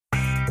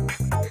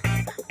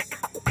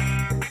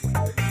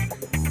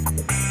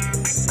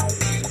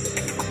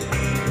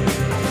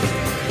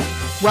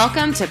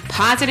Welcome to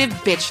Positive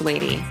Bitch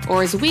Lady,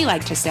 or as we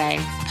like to say,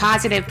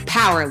 Positive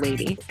Power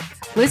Lady.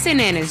 Listen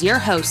in as your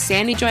host,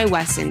 Sandy Joy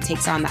Weston,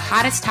 takes on the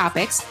hottest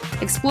topics,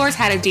 explores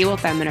how to deal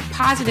with them in a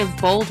positive,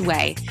 bold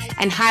way,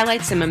 and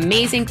highlights some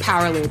amazing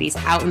power ladies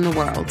out in the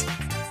world.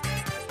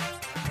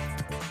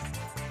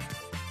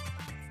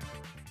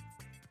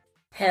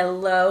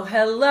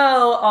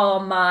 Hello, all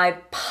my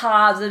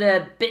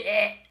positive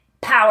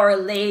power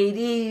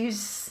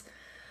ladies.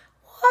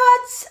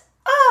 What's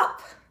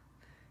up?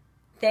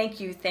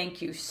 Thank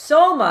you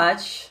so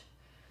much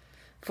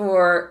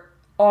for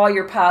all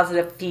your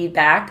positive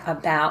feedback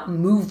about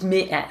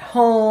movement at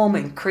home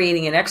and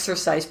creating an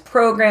exercise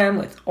program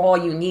with all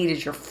you need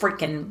is your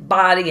freaking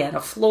body and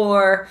a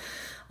floor.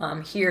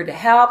 I'm here to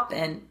help.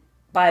 And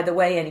by the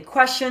way, any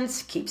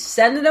questions, keep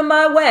sending them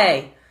my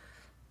way.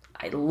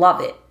 I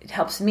love it. It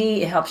helps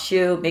me. It helps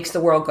you. It makes the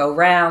world go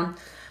round.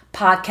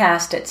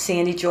 Podcast at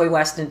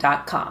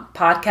sandyjoyweston.com.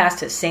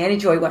 Podcast at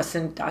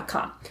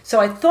sandyjoyweston.com.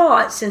 So I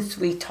thought, since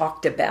we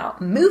talked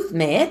about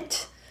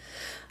movement,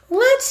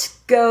 let's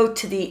go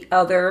to the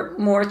other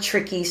more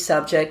tricky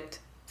subject,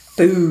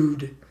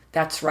 food.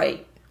 That's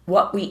right.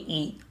 What we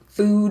eat.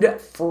 Food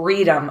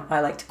freedom,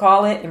 I like to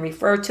call it and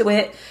refer to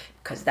it,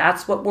 because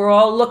that's what we're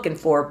all looking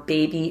for,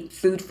 baby.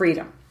 Food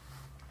freedom.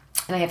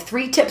 And I have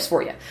 3 tips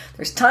for you.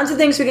 There's tons of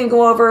things we can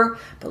go over,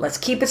 but let's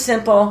keep it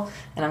simple.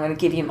 And I'm going to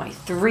give you my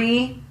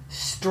 3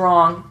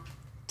 strong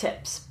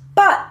tips.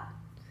 But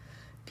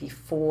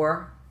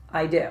before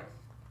I do,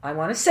 I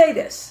want to say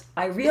this.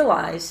 I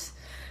realize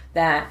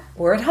that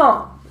we're at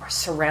home. We're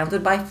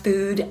surrounded by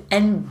food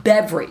and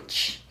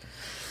beverage.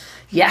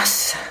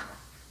 Yes,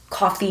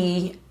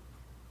 coffee,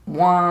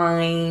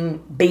 wine,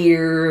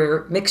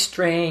 beer, mixed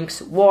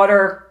drinks,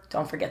 water.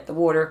 Don't forget the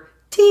water.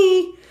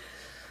 Tea.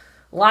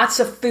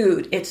 Lots of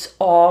food. It's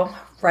all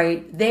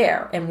right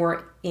there. And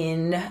we're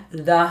in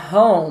the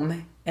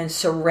home and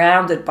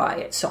surrounded by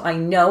it. So I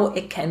know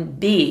it can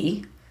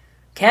be,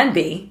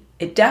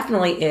 it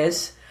definitely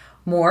is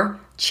more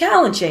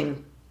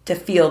challenging to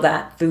feel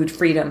that food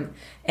freedom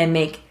and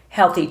make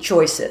healthy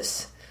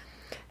choices.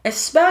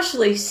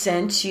 Especially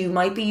since you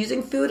might be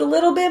using food a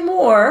little bit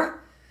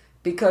more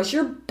because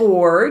you're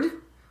bored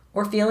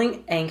or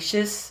feeling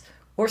anxious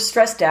or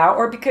stressed out,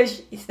 or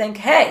because you think,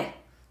 hey,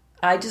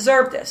 I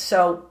deserve this.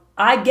 So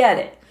I get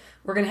it.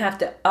 We're going to have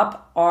to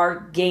up our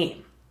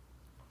game.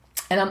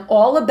 And I'm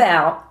all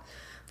about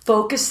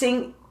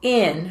focusing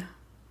in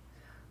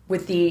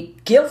with the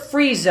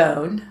guilt-free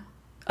zone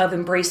of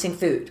embracing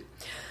food.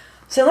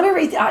 So let me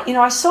read.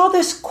 I saw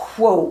this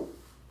quote.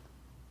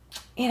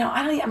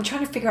 I'm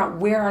trying to figure out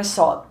where I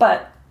saw it,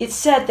 but it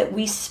said that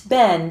we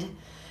spend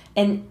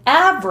an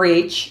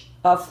average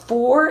of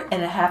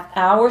 4.5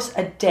 hours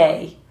a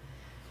day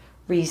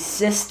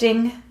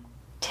resisting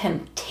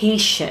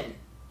temptation.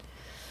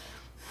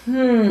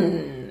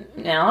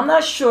 Now, I'm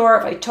not sure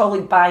if I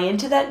totally buy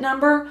into that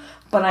number,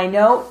 but I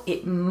know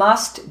it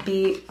must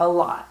be a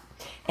lot.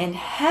 And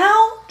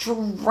how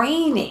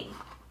draining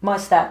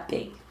must that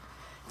be?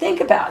 Think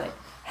about it.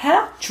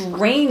 How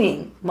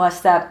draining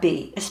must that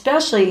be?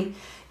 Especially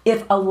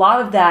if a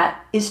lot of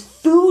that is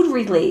food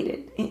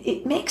related.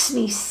 It makes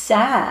me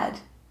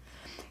sad.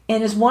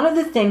 And is one of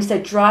the things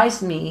that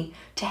drives me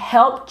to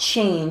help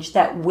change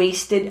that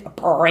wasted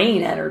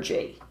brain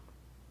energy.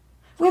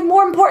 We have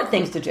more important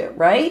things to do,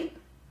 right?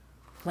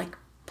 Like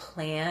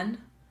plan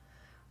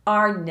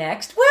our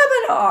next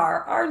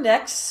webinar, our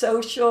next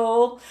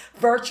social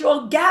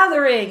virtual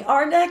gathering,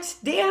 our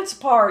next dance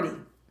party,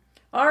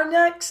 our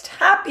next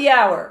happy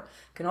hour.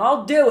 Can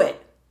all do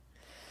it.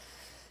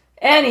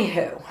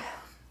 Anywho,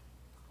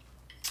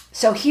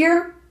 so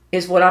here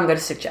is what I'm going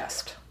to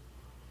suggest.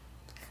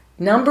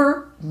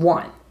 Number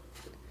 1,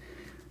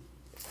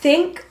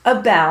 think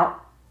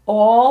about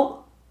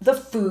all the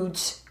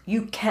foods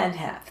you can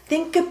have.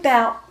 Think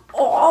about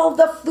all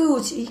the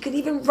foods, you can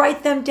even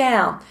write them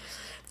down,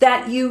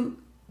 that you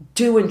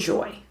do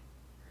enjoy,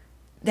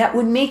 that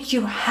would make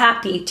you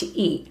happy to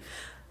eat.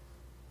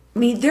 I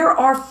mean, there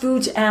are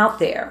foods out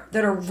there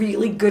that are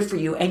really good for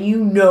you and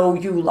you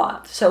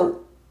love.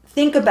 So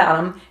think about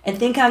them and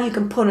think how you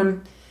can put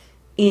them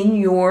in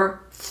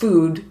your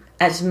food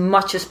as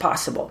much as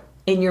possible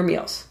in your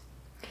meals.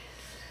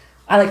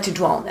 I like to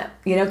dwell on them,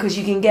 because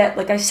you can get,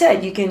 like I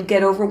said, you can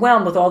get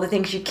overwhelmed with all the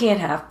things you can't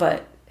have.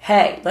 But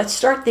hey, let's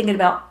start thinking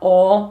about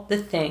all the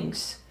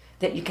things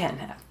that you can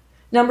have.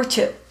 Number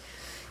 2,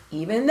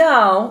 even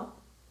though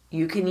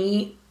you can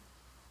eat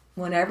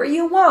whenever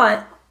you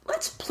want,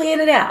 let's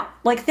plan it out.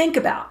 Like, think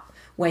about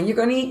when you're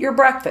going to eat your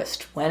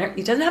breakfast.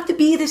 It doesn't have to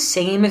be the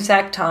same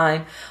exact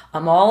time.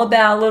 I'm all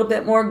about a little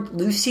bit more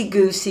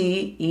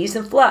loosey-goosey, ease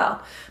and flow.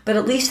 But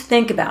at least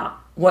think about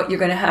what you're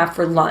going to have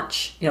for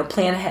lunch.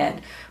 Plan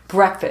ahead.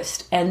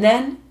 Breakfast, and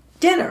then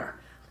dinner.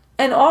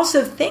 And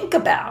also think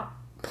about,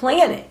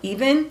 plan it.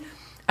 Even,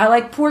 I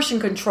like portion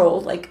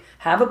control, like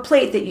have a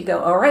plate that you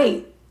go, all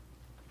right,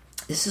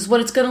 this is what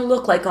it's going to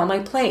look like on my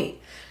plate.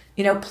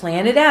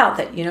 Plan it out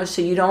that,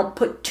 so you don't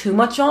put too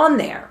much on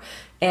there.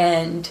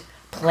 And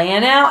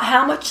plan out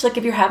how much, like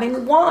if you're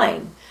having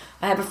wine,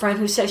 I have a friend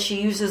who says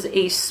she uses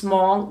a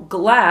small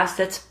glass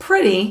that's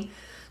pretty,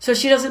 so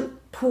she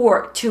doesn't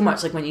pour too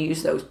much. Like when you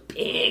use those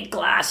big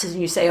glasses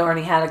and you say, I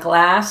already had a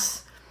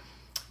glass.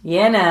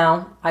 Yeah,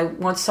 now, I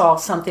once saw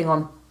something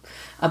on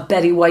a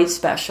Betty White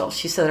special.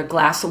 She said a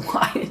glass of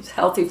wine is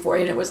healthy for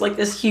you, and it was like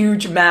this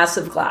huge,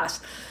 massive glass.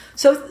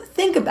 So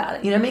think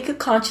about it, make a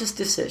conscious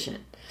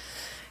decision.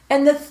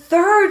 And the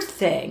third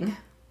thing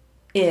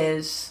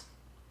is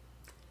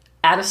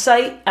out of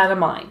sight, out of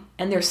mind.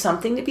 And there's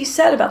something to be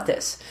said about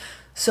this.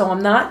 So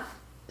I'm not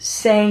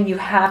saying you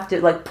have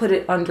to put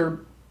it under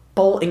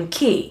bolt and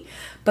key,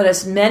 but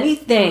as many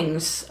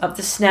things of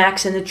the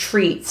snacks and the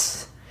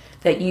treats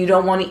that you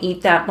don't want to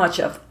eat that much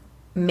of,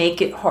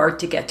 make it hard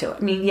to get to. I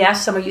mean,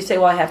 yes, some of you say,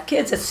 well, I have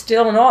kids. It's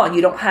still and all.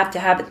 You don't have to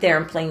have it there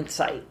in plain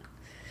sight.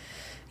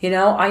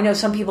 I know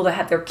some people that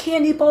have their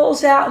candy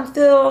bowls out and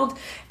filled,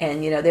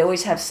 and, they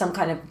always have some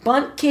kind of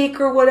bundt cake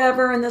or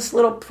whatever in this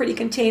little pretty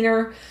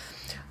container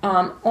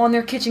on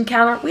their kitchen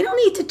counter. We don't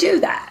need to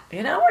do that.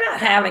 We're not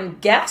having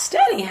guests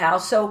anyhow,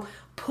 so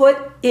put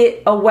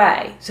it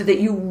away so that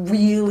you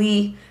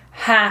really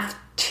have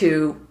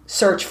to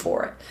search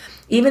for it.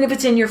 Even if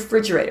it's in your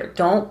refrigerator,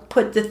 don't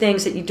put the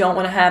things that you don't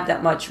want to have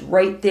that much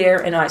right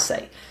there in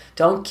eyesight.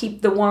 Don't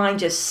keep the wine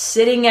just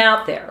sitting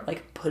out there.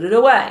 Put it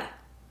away.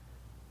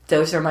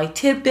 Those are my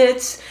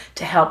tidbits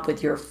to help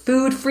with your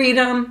food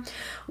freedom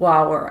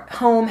while we're at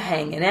home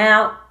hanging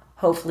out.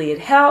 Hopefully it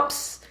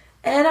helps.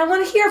 And I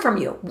want to hear from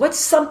you. What's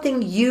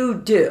something you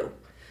do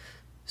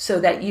so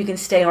that you can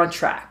stay on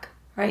track,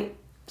 right?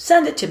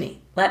 Send it to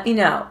me. Let me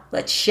know.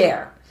 Let's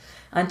share.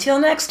 Until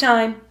next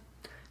time,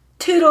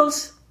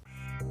 toodles.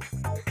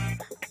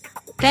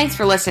 Thanks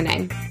for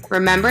listening.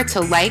 Remember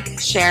to like,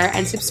 share,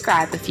 and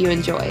subscribe if you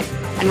enjoyed.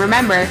 And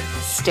remember,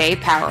 stay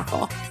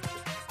powerful.